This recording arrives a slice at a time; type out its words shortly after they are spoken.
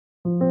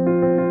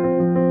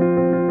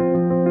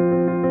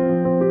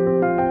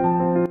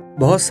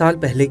बहुत साल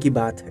पहले की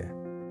बात है।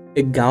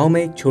 एक गांव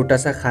में एक छोटा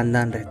सा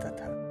खानदान रहता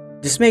था,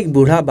 जिसमें एक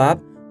बूढ़ा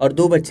बाप और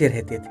 2 बच्चे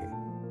रहते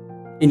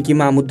थे। इनकी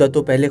माँ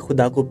मुद्दतों पहले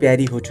खुदा को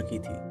प्यारी हो चुकी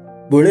थी।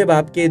 बूढ़े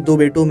बाप के 2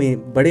 बेटों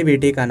में बड़े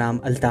बेटे का नाम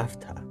अल्ताफ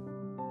था,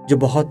 जो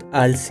बहुत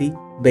आलसी,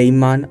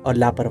 बेईमान और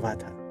लापरवाह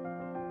था।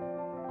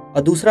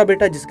 और दूसरा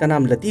बेटा, जिसका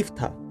नाम लतीफ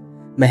था,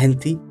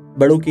 मेहनती,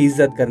 बड़ों की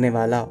इज्जत करने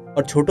वाला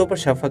और छोटों पर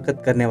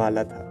शफकत करने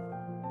वाला था।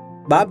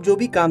 बाप जो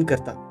भी काम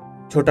करता,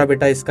 छोटा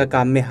बेटा इसका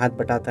काम में हाथ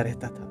बटाता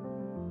रहता था।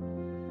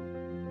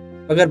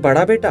 मगर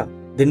बड़ा बेटा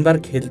दिन भर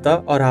खेलता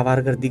और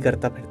आवारगर्दी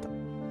करता फिरता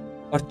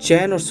और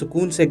चैन और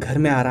सुकून से घर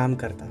में आराम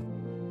करता।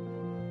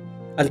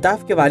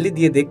 अल्ताफ के वालिद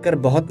ये देखकर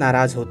बहुत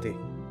नाराज होते।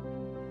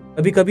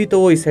 कभी कभी तो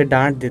वो इसे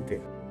डांट देते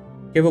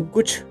कि वो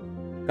कुछ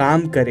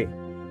काम करे,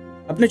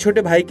 अपने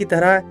छोटे भाई की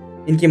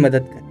तरह इनकी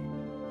मदद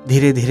करे।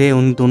 धीरे धीरे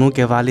उन दोनों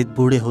के वालिद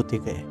बूढ़े होते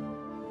गए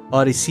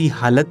और इसी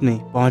हालत में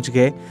पहुंच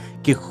गए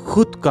कि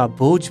खुद का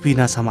बोझ भी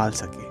ना संभाल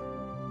सके।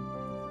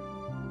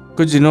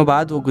 कुछ दिनों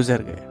बाद वो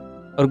गुजर गए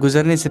और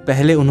गुजरने से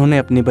पहले उन्होंने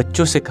अपने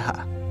बच्चों से कहा,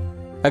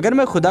 अगर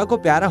मैं खुदा को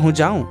प्यारा हो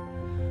जाऊं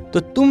तो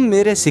तुम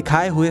मेरे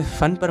सिखाए हुए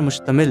फन पर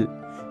मुश्तमिल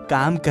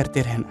काम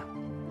करते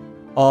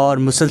रहना और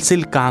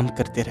मुसलसिल काम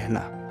करते रहना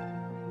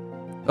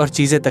और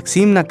चीजें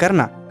तकसीम ना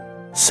करना,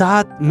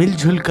 साथ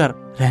मिलजुल कर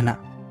रहना।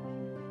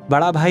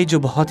 बड़ा भाई, जो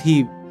बहुत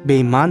ही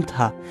बेईमान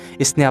था,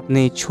 इसने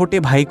अपने छोटे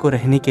भाई को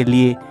रहने के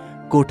लिए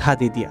कोठा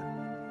दे दिया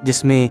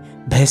जिसमें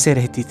भैंसें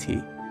रहती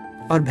थी।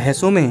 और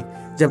भैंसों में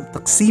जब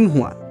तकसीम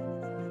हुआ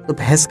तो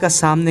भैंस का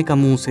सामने का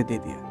मुंह उसे दे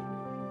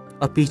दिया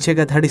और पीछे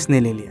का धड़ इसने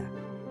ले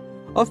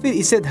लिया और फिर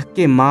इसे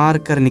धक्के मार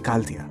कर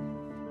निकाल दिया।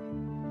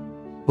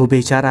 वो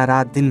बेचारा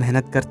रात दिन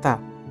मेहनत करता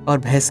और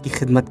भैंस की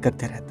खिदमत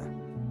करते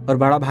रहता और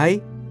बड़ा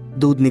भाई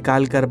दूध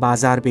निकाल कर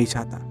बाजार बेच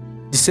आता,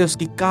 जिससे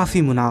उसकी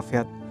काफी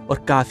मुनाफियत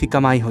और काफी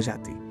कमाई हो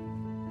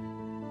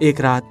जाती।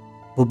 एक रात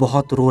वो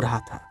बहुत रो रहा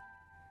था,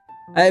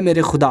 ऐ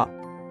मेरे खुदा,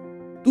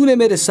 तूने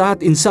मेरे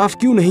साथ इंसाफ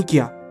क्यों नहीं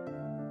किया।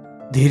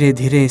 धीरे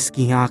धीरे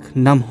इसकी आंख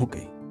नम हो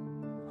गई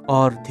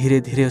और धीरे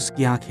धीरे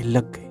उसकी आंखें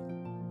लग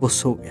गई। वो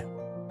सो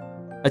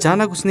गया।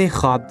 अचानक उसने एक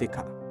ख्वाब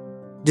देखा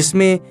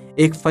जिसमें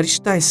एक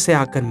फरिश्ता इससे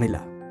आकर मिला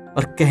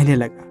और कहने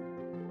लगा,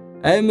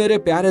 ऐ मेरे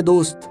प्यारे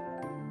दोस्त,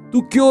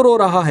 तू क्यों रो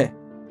रहा है।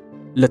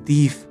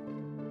 लतीफ,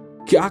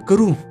 क्या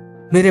करूं,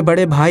 मेरे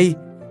बड़े भाई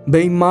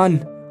बेईमान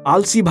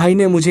आलसी भाई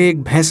ने मुझे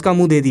एक भैंस का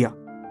मुंह दे दिया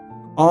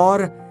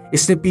और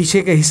इसने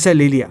पीछे के हिस्से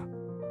ले लिया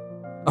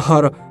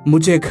और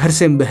मुझे घर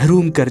से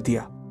महरूम कर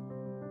दिया।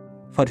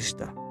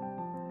 फरिश्ता,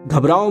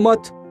 घबराओ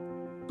मत,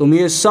 तुम्हें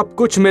ये सब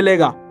कुछ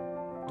मिलेगा,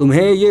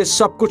 तुम्हें ये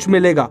सब कुछ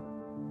मिलेगा।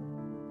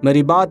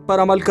 मेरी बात पर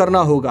अमल करना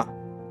होगा,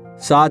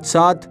 साथ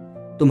साथ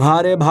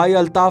तुम्हारे भाई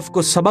अल्ताफ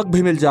को सबक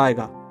भी मिल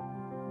जाएगा।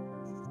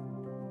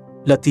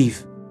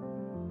 लतीफ,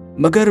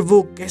 मगर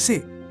वो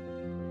कैसे,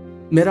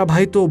 मेरा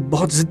भाई तो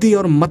बहुत जिद्दी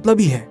और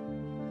मतलबी है।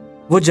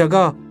 वो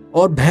जगह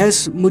और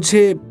भैंस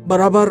मुझे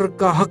बराबर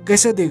का हक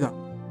कैसे देगा।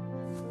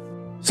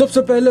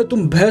 सबसे पहले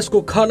तुम भैंस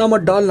को खाना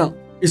मत डालना,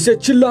 इसे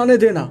चिल्लाने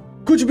देना।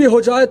 कुछ भी हो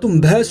जाए तुम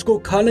भैंस को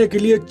खाने के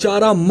लिए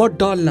चारा मत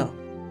डालना।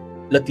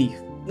 लतीफ,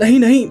 नहीं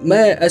नहीं,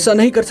 मैं ऐसा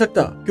नहीं कर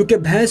सकता, क्योंकि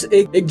भैंस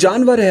एक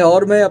जानवर है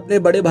और मैं अपने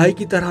बड़े भाई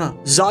की तरह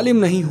जालिम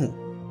नहीं हूँ।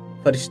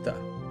 फरिश्ता,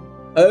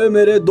 ऐ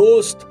मेरे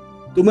दोस्त,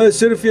 तुम्हें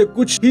सिर्फ ये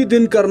कुछ ही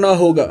दिन करना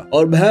होगा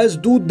और भैंस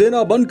दूध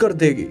देना बंद कर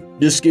देगी,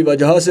 जिसकी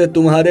वजह से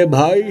तुम्हारे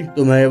भाई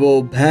तुम्हें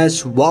वो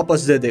भैंस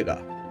वापस दे देगा।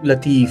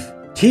 लतीफ,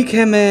 ठीक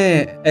है,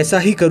 मैं ऐसा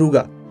ही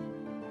करूँगा,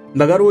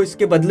 मगर वो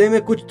इसके बदले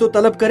में कुछ तो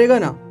तलब करेगा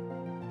ना।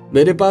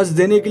 मेरे पास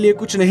देने के लिए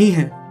कुछ नहीं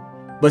है,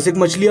 बस एक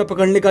मछलियां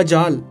पकड़ने का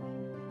जाल।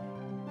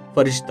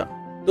 फरिश्ता,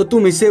 तो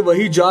तुम इसे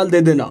वही जाल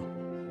दे देना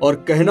और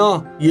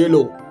कहना, ये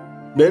लो,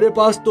 मेरे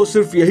पास तो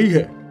सिर्फ यही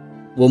है।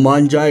 वो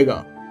मान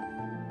जाएगा।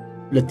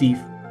 लतीफ,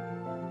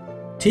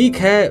 ठीक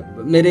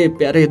है मेरे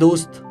प्यारे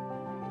दोस्त,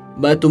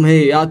 मैं तुम्हें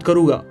याद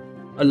करूंगा।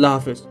 अल्लाह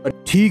हाफिज।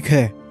 ठीक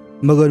है,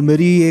 मगर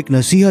मेरी एक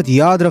नसीहत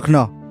याद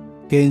रखना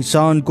कि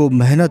इंसान को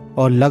मेहनत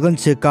और लगन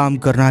से काम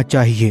करना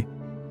चाहिए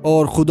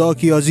और खुदा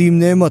की अजीम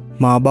नेमत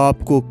माँ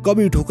बाप को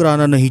कभी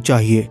ठुकराना नहीं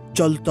चाहिए।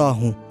 चलता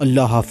हूँ,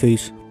 अल्लाह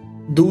हाफिज।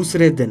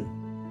 दूसरे दिन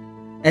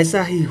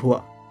ऐसा ही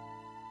हुआ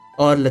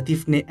और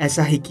लतीफ ने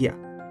ऐसा ही किया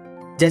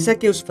जैसा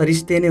कि उस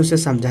फरिश्ते ने उसे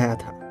समझाया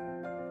था।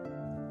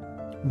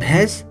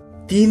 भैंस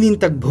 3 दिन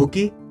तक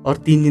भूखी और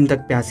 3 दिन तक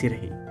प्यासी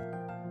रही।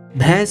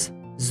 भैंस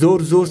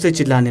जोर जोर से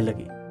चिल्लाने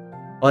लगी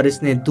और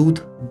इसने दूध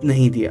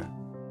नहीं दिया।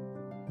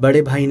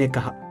 बड़े भाई ने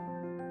कहा,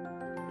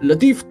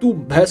 लतीफ, तू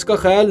भैंस का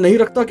ख्याल नहीं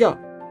रखता क्या?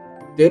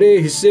 तेरे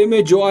हिस्से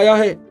में जो आया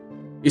है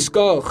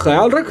इसका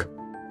ख्याल रख,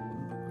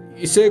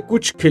 इसे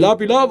कुछ खिला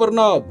पिला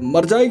वरना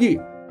मर जाएगी।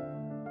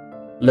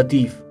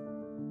 लतीफ,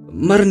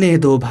 मरने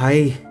दो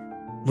भाई,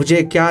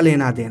 मुझे क्या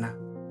लेना देना।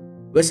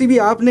 वैसे भी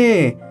आपने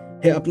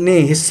अपने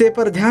हिस्से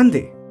पर ध्यान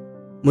दे,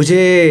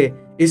 मुझे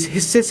इस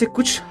हिस्से से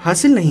कुछ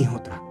हासिल नहीं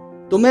होता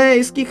तो मैं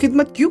इसकी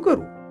खिदमत क्यों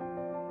करूं।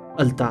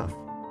 अल्ताफ,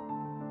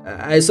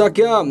 ऐसा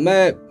क्या,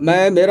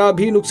 मैं मेरा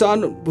भी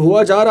नुकसान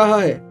हुआ जा रहा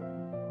है।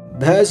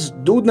 भैंस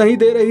दूध नहीं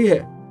दे रही है,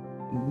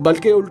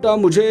 बल्कि उल्टा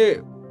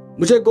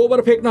मुझे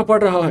गोबर फेंकना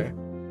पड़ रहा है।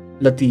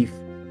 लतीफ,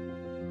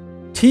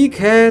 ठीक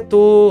है,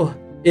 तो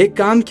एक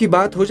काम की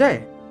बात हो जाए।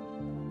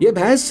 ये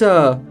भैंस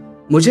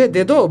मुझे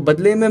दे दो,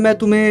 बदले में मैं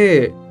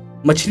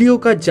तुम्हें मछलियों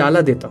का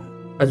जाला देता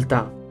हूँ।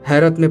 अल्ताफ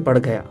हैरत में पड़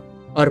गया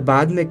और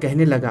बाद में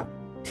कहने लगा,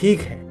 ठीक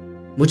है,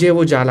 मुझे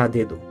वो जाला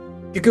दे दो,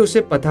 क्योंकि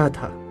उसे पता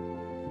था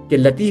कि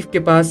लतीफ़ के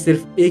पास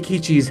सिर्फ एक ही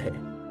चीज़ है,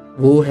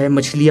 वो है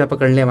मछलियाँ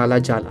पकड़ने वाला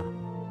जाला,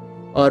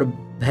 और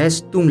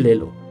भैंस तुम ले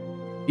लो।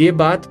 ये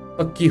बात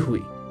पक्की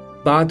हुई।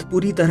 बात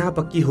पूरी तरह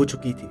पक्की हो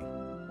चुकी थी।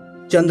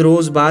 चंद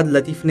रोज बाद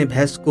लतीफ ने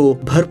भैंस को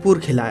भरपूर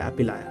खिलाया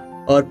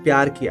पिलाया और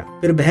प्यार किया।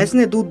 फिर भैंस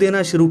ने दूध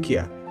देना शुरू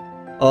किया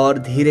और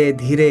धीरे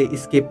धीरे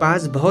इसके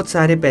पास बहुत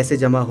सारे पैसे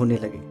जमा होने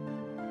लगे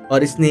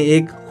और इसने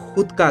एक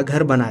खुद का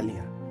घर बना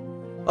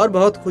लिया और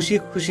बहुत खुशी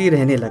खुशी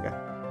रहने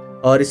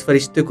लगा और इस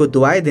फरिश्ते को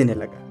दुआएं देने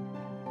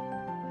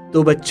लगा।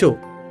 तो बच्चों,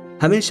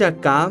 हमेशा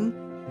काम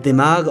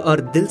दिमाग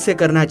और दिल से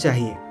करना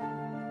चाहिए।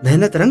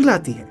 मेहनत रंग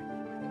लाती है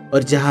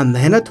और जहां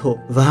मेहनत हो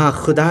वहां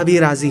खुदा भी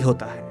राजी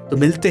होता है। तो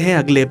मिलते हैं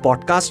अगले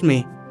पॉडकास्ट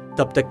में,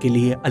 तब तक के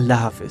लिए अल्लाह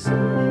हाफिज।